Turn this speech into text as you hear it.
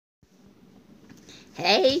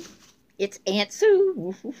Hey, it's Aunt Sue.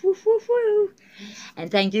 Woof, woof, woof, woof, woof. And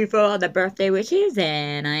thank you for all the birthday wishes.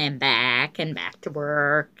 And I am back and back to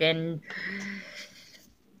work and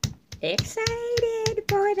excited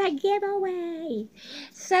for the giveaway.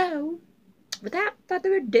 So, without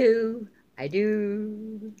further ado,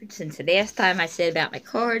 since the last time I said about my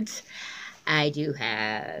cards, I do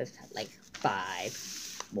have like 5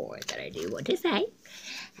 more that I do want to say.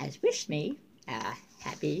 Has wished me a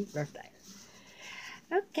happy birthday.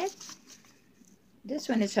 Okay. This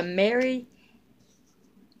one is from Mary.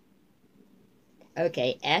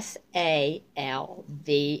 Okay, Salvats.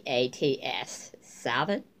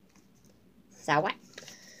 Salvat? Salvat?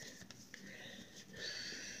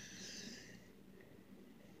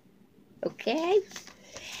 Okay.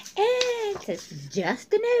 And this is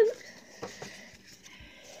just a note.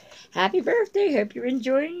 Happy birthday. Hope you're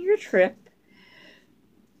enjoying your trip.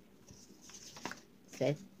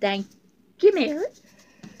 Says thank you, Mary.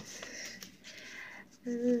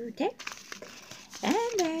 Okay. And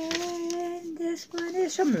then this one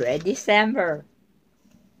is from Red December.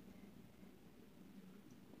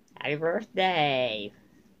 Happy birthday.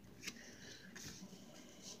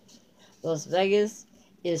 Las Vegas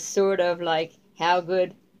is sort of like how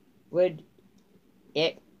good would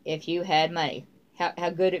it if you had money. How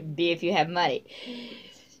good it would be if you have money.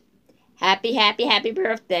 Happy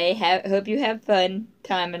birthday. Hope you have fun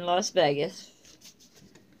time in Las Vegas.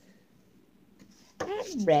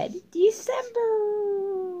 And Red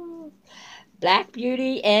December. Black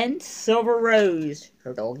Beauty and Silver Rose.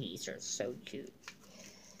 Her doggies are so cute.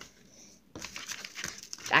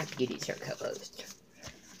 Black Beauty's her co-host.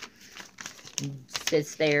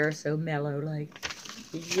 Sits there so mellow like,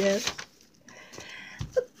 yes.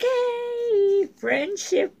 Okay,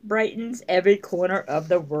 friendship brightens every corner of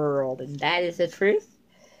the world, and that is the truth.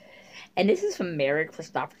 And this is from Mary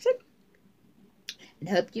Christopherson. And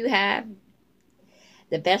hope you have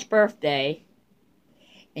the best birthday.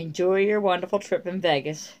 Enjoy your wonderful trip in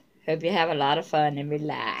Vegas. Hope you have a lot of fun and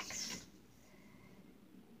relax.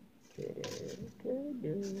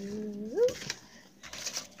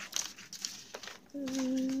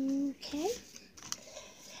 Okay.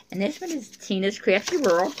 And this one is Tina's Crafty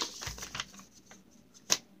World.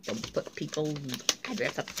 Don't put people's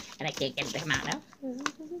address up, and I can't get it to come out now.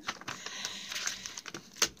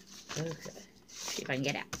 Okay. See if I can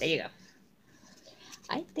get out. There you go.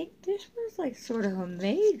 I think this was like sort of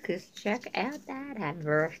homemade, because check out that. Happy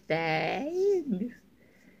birthday.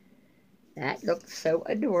 That looks so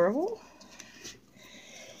adorable.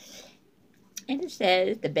 And it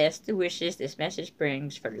says, the best of wishes this message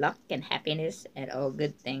brings for luck and happiness and all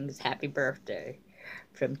good things. Happy birthday.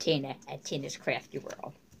 From Tina at Tina's Crafty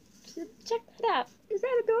World. So check that out. Is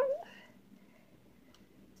that adorable?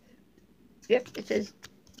 Yep, it says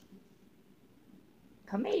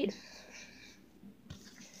homemade.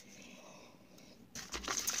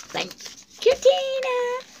 Thank you, Tina.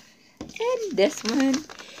 And this one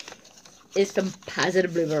is from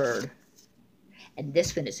Positive Bluebird. And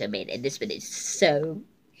this one is homemade, and this one is so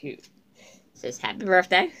cute. It says, happy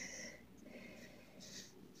birthday.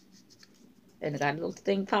 And that little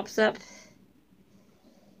thing pops up.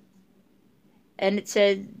 And it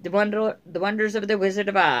says, the wonders of the Wizard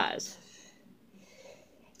of Oz.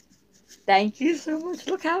 Thank you so much.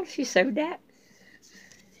 Look how she sewed that.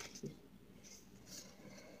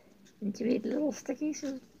 And she made little stickies.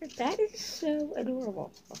 That is so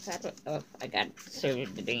adorable. Oh, I got it. So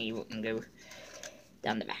the thingy wouldn't go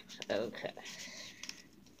down the back. Okay.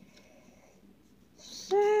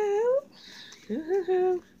 So, try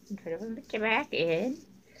to put it back in.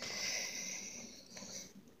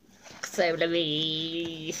 So let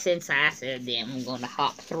me, since I said them, I'm going to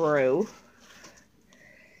hop through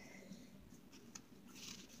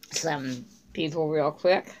some people real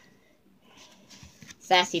quick.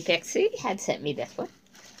 Sassy Pixie had sent me this one.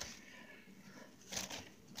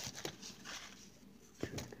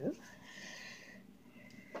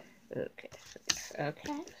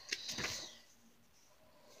 Okay.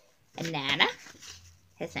 And Nana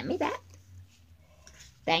has sent me that.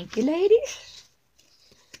 Thank you, ladies.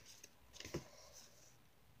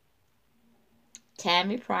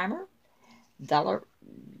 Tammy Primer. Dollar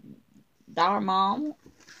Mom.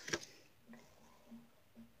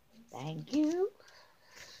 Thank you.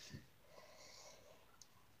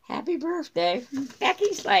 Happy birthday,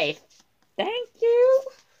 Becky's Life. Thank you.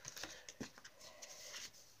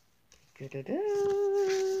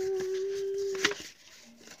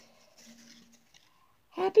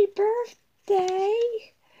 Happy birthday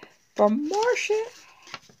from Marcia.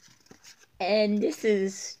 And this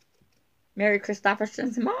is Mary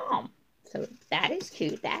Christopherson's mom. So that is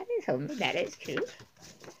cute. That is homemade. That is cute.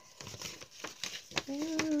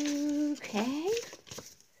 Okay.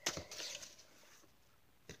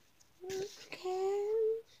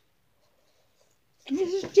 Okay. And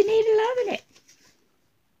this is Janita loving it.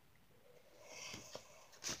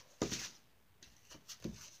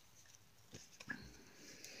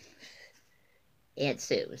 And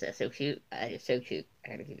Sue. That's so cute. It's so cute.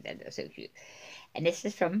 I gotta give you that. That's so cute. And this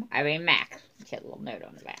is from Irene Mack. She had a little note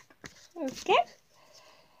on the back. Okay.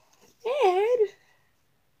 And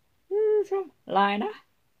from Lina.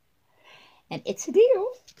 And It's a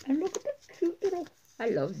Deal. And look at the cute little. I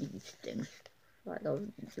love these things. I love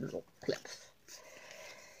these little clips.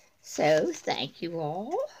 So, thank you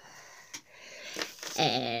all.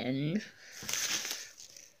 And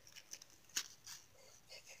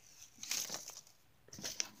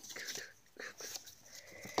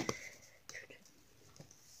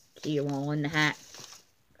see you all in the hat.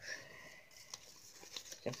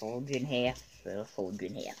 The fold in half. The fold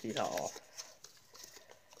in half is all.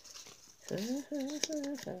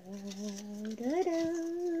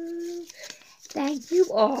 Thank you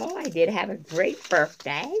all. I did have a great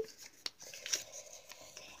birthday.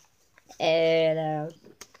 And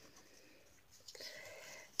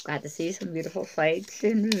got to see some beautiful fights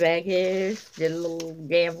in Vegas. Did a little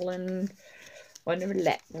gambling on the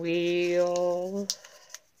roulette wheel.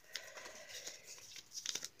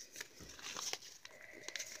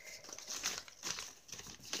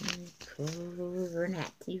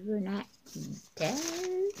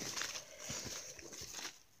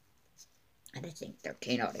 I think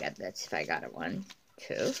 13 altogether. That's if I got it. 1,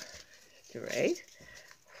 2, 3,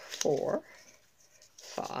 4,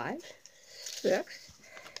 5, 6,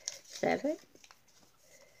 7,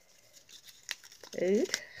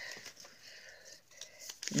 8,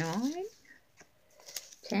 9,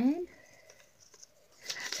 10,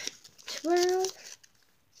 12,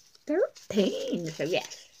 13. So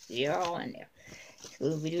yes, you're all in there.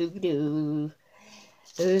 Scooby-Dooby-Doo.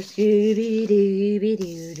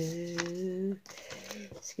 Scooby-Dooby-Doo-Doo.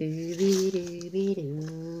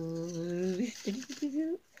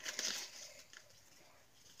 Scooby-Dooby-Doo.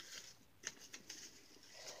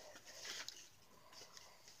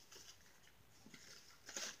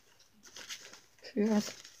 Just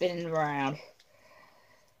spinning around.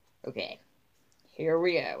 Okay, here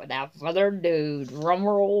we go. Without further ado, drum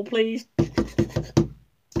roll, please.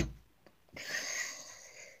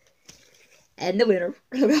 And the winner.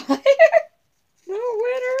 The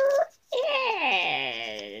winner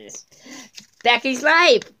is Becky's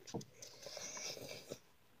Life.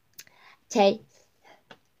 Okay,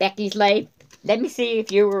 Becky's Life. Let me see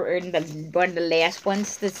if you were in one of the last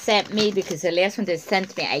ones that sent me, because the last one that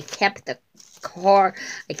sent me, I kept the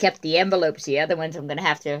envelopes. The other ones I'm going to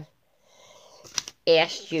have to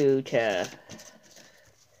ask you to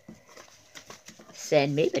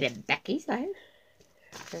send me. But in Becky's Life.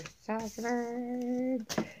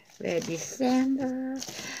 Red December.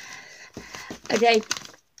 Okay,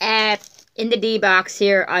 in the D box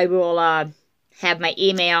here, I will have my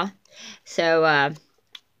email. So,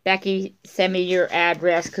 Becky, send me your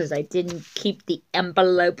address, because I didn't keep the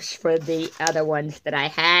envelopes for the other ones that I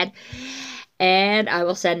had. And I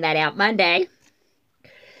will send that out Monday.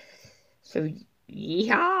 So,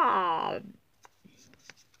 yeehaw!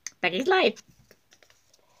 Becky's Life.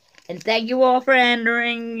 And thank you all for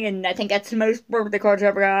entering. And I think that's the most birthday cards I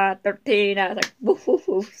ever got. 13. I was like, woof, woof,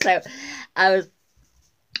 woof. So I was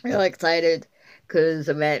really excited because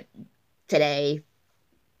I met today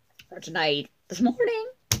or tonight, this morning,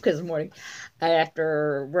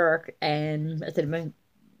 after work. And I said to my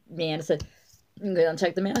man, I said, I'm going to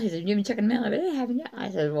check the mail. He said, you been checking the mail? I said, I haven't yet. I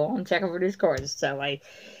said, well, I'm checking for these cards. So I'm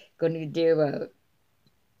going to do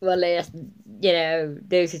one last,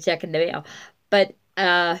 those who checking the mail. But,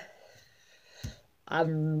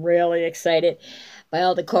 I'm really excited by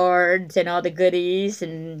all the cards and all the goodies,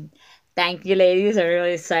 and thank you, ladies. I'm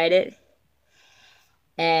really excited.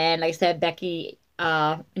 And like I said, Becky,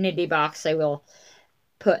 in the D box, I will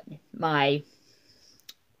put my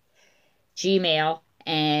Gmail,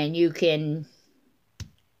 and you can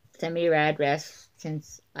send me your address,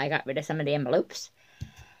 since I got rid of some of the envelopes.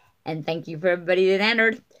 And thank you for everybody that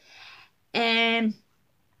entered. And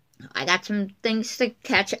I got some things to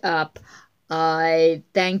catch up. I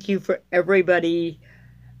thank you for everybody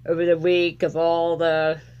over the week of all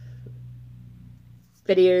the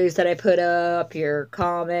videos that I put up, your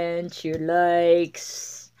comments, your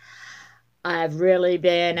likes. I've really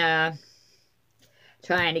been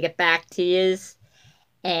trying to get back to you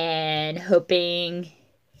and hoping,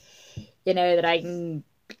 that I can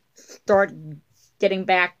start getting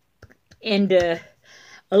back into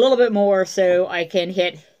a little bit more so I can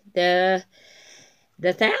hit the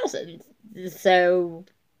 1,000. So,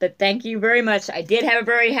 but thank you very much. I did have a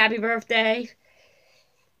very happy birthday.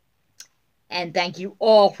 And thank you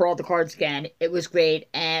all for all the cards again. It was great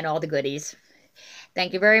and all the goodies.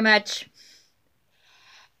 Thank you very much.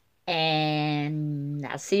 And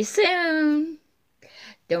I'll see you soon.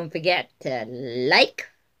 Don't forget to like,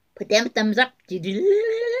 put them thumbs up, click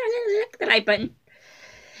the like button,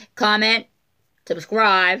 comment,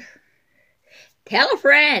 subscribe, tell a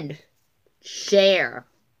friend, share.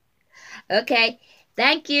 Okay,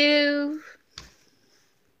 thank you.